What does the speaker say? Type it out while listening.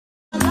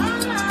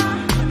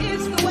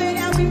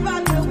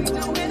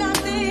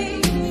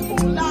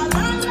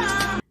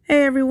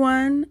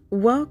everyone,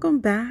 welcome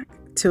back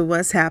to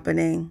What's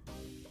Happening.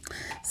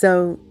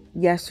 So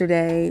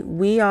yesterday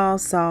we all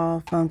saw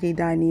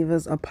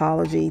funkydineva's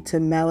apology to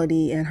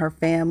Melody and her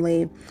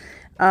family,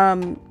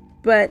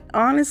 but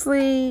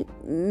honestly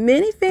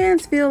many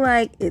fans feel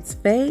like it's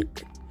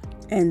fake,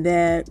 and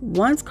that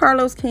once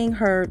Carlosking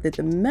heard that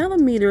the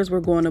Millimeters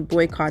were going to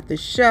boycott the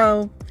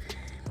show,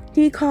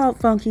 he called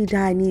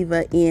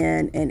funkydineva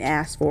in and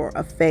asked for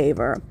a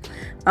favor.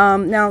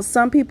 Now,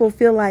 some people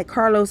feel like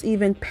Carlos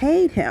even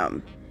paid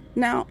him.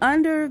 Now,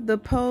 under the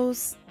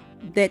post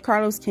that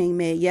Carlosking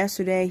made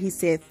yesterday, he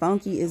said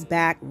Funky is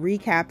back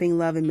recapping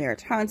Love and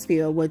Marriage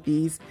Huntsville with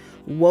these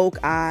woke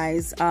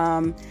eyes.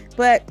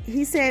 But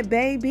he said,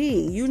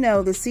 baby, you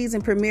know the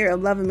season premiere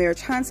of Love and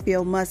Marriage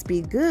Huntsville must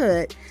be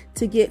good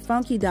to get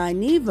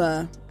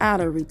funkydineva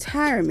out of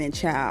retirement,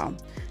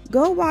 child.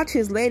 Go watch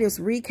his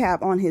latest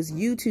recap on his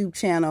YouTube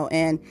channel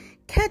and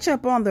catch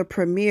up on the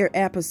premiere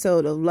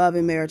episode of Love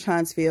and Marriage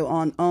Huntsville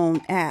on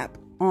Own App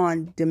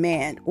on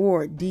Demand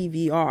or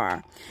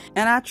DVR.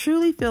 And I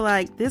truly feel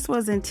like this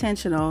was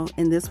intentional,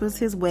 and this was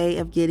his way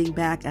of getting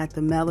back at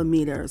the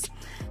Millimeters.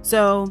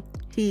 So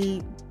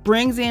he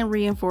brings in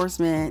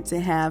reinforcement to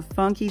have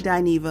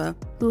funkydineva,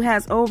 who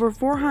has over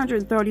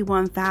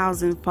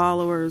 431,000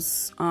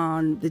 followers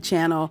on the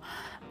channel.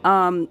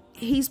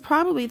 He's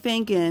probably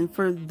thinking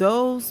for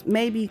those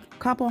maybe a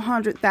couple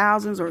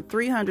 100,000 or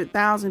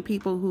 300,000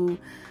 people who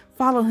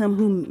follow him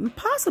who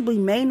possibly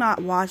may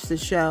not watch the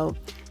show,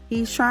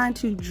 he's trying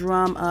to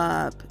drum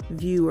up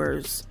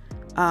viewers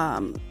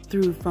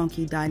through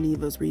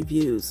funkydineva's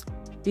reviews,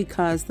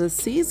 because the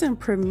season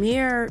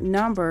premiere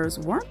numbers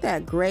weren't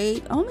that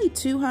great. Only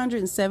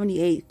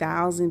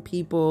 278,000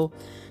 people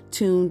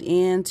tuned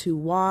in to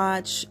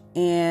watch,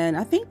 and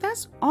I think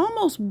that's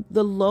almost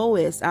the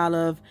lowest out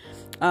of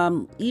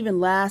even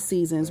last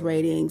season's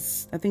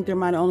ratings. I think there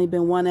might have only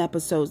been one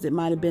episode that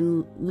might have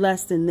been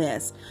less than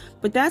this,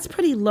 but that's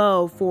pretty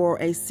low for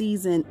a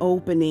season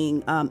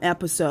opening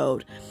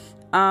episode.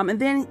 And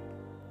then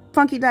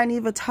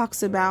funkydineva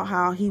talks about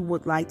how he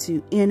would like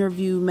to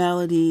interview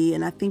Melody,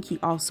 and I think he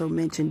also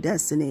mentioned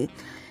Destiny,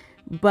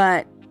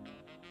 but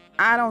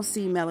I don't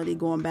see Melody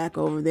going back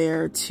over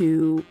there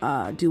to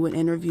do an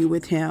interview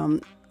with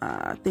him.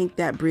 I think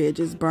that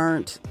bridge is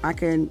burnt. I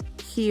can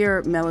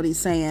hear Melody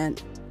saying,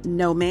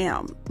 "No,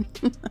 ma'am."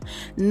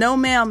 "No,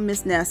 ma'am,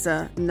 Miss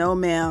Nessa. No,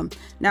 ma'am."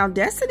 Now,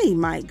 Destiny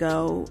might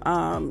go.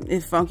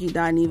 If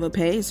funkydineva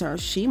pays her,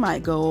 she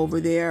might go over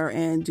there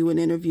and do an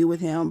interview with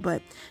him.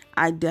 But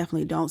I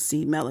definitely don't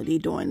see Melody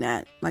doing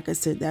that. Like I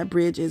said, that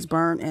bridge is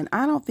burnt, and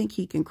I don't think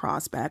he can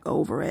cross back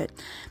over it.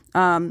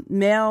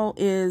 Mel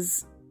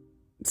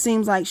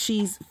seems like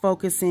she's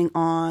focusing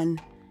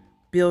on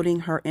building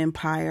her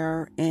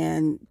empire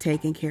and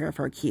taking care of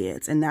her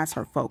kids, and that's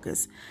her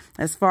focus.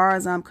 As far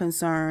as I'm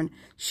concerned,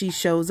 she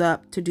shows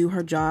up to do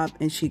her job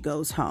and she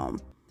goes home.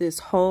 This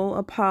whole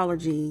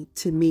apology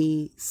to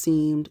me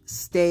seemed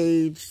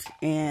staged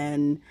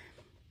and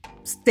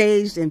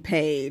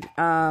paid.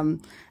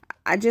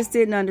 I just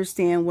didn't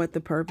understand what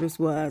the purpose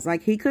was.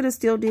 Like, he could have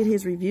still did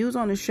his reviews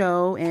on the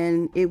show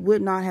and it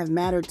would not have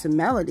mattered to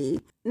Melody.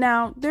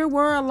 Now, there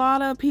were a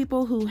lot of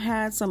people who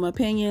had some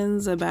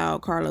opinions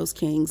about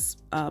Carlosking's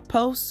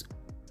posts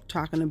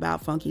talking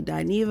about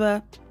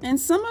funkydineva, and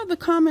some of the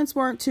comments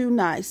weren't too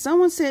nice.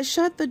 Someone said,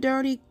 "Shut the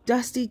dirty,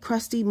 dusty,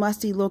 crusty,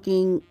 musty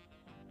looking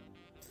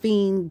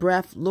fiend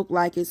breath, look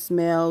like it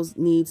smells,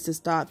 needs to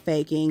stop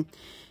faking.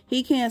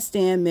 He can't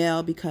stand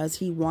Mel because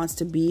he wants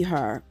to be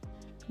her,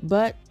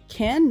 but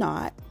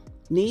cannot,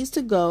 needs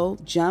to go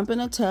jump in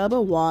a tub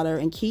of water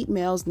and keep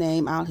Mel's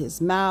name out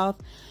his mouth.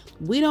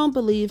 We don't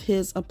believe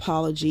his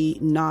apology,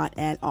 not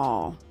at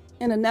all."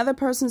 And another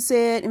person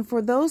said, "And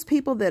for those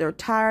people that are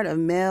tired of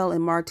Mel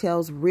and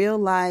Martell's real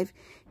life,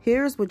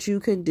 here's what you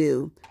could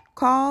do.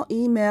 Call,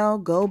 email,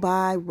 go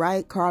by,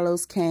 write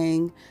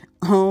Carlosking,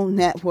 own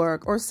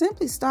network, or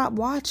simply stop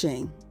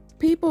watching."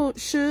 People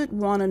should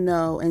want to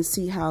know and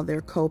see how their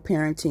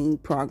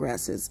co-parenting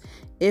progresses.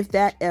 If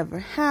that ever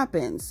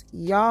happens,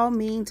 y'all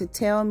mean to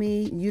tell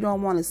me you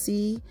don't want to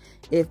see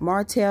if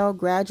Martell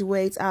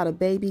graduates out of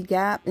Baby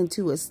Gap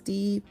into a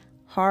Steve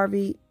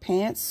Harvey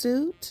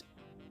pantsuit?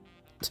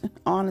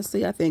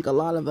 Honestly, I think a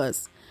lot of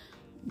us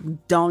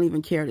don't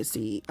even care to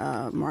see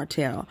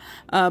Martell.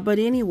 But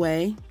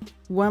anyway,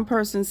 one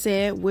person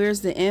said,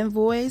 "Where's the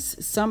invoice?"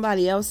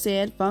 Somebody else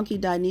said,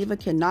 "funkydineva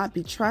cannot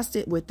be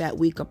trusted with that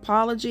weak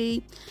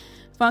apology.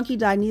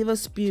 Funkydineva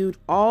spewed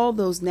all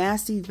those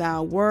nasty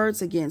vile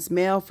words against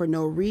Mel for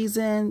no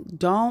reason.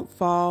 Don't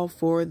fall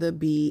for the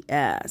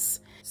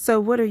BS." So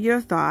what are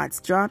your thoughts?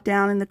 Drop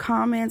down in the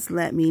comments.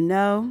 Let me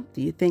know.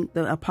 Do you think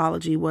the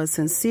apology was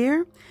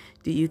sincere?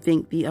 Do you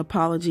think the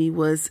apology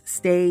was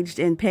staged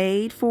and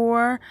paid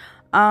for?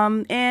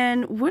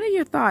 And what are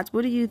your thoughts?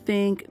 What do you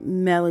think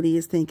Melody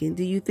is thinking?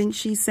 Do you think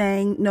she's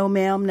saying no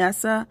ma'am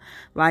Nessa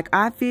like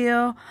I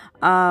feel?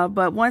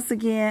 But once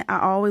again, I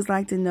always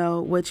like to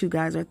know what you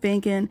guys are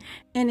thinking.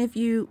 And if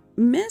you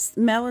missed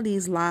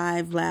Melody's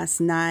live last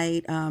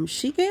night,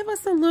 she gave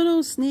us a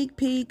little sneak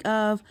peek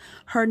of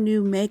her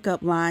new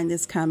makeup line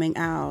that's coming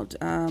out.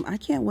 I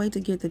can't wait to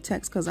get the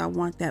text because I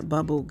want that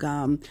bubble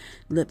gum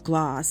lip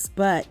gloss.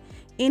 But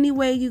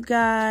anyway, you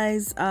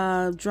guys,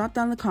 drop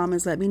down the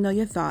comments. Let me know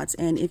your thoughts.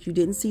 And if you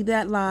didn't see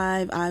that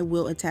live, I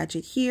will attach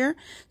it here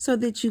so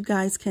that you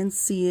guys can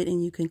see it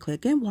and you can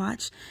click and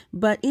watch.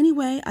 But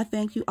anyway, I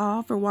thank you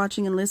all for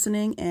watching and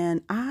listening,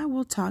 and I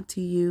will talk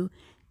to you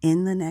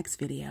in the next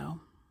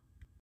video.